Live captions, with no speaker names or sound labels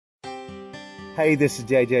Hey, this is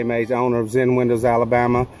J.J. Mays, owner of Zen Windows,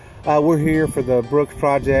 Alabama. We're here for the Brooks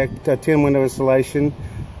Project 10 window installation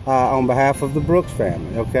on behalf of the Brooks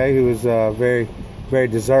family, okay, who is very, very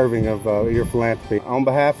deserving of your philanthropy. On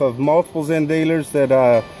behalf of multiple Zen dealers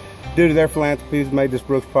that, due to their philanthropy, has made this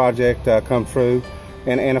Brooks Project come true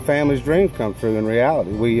and a family's dreams come true in reality.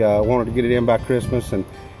 We wanted to get it in by Christmas, and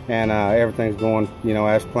everything's going, you know,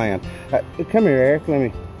 as planned. Come here, Eric. Let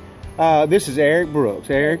me. This is Eric Brooks.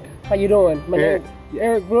 Eric. How you doing? My name is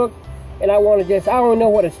Eric Brooks, and I want to I don't know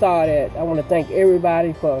where to start at. I want to thank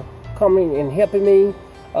everybody for coming and helping me,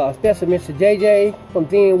 especially Mr. JJ from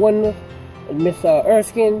Zen Windows and Miss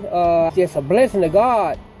Erskin. Just a blessing to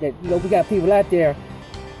God that, you know, we got people out there.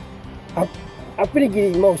 I'm pretty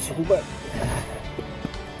get emotional, but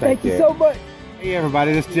thank you so much. Hey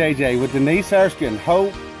everybody, this is JJ with Denise Erskin,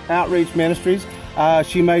 Hope Outreach Ministries.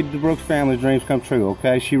 She made the Brooks family's dreams come true,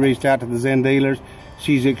 okay? She reached out to the Zen dealers.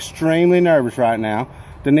 She's extremely nervous right now.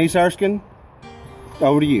 Denise Erskin,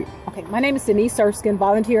 over to you. Okay, my name is Denise Erskin,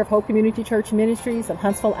 volunteer of Hope Community Church Ministries of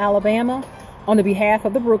Huntsville, Alabama. On the behalf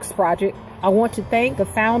of the Brooks Project, I want to thank the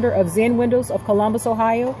founder of Zen Windows of Columbus,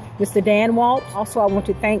 Ohio, Mr. Dan Walt. Also, I want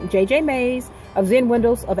to thank J.J. Mays of Zen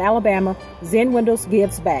Windows of Alabama. Zen Windows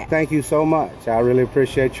Gives Back. Thank you so much. I really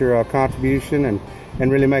appreciate your contribution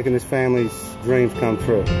and really making this family's dreams come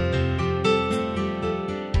true.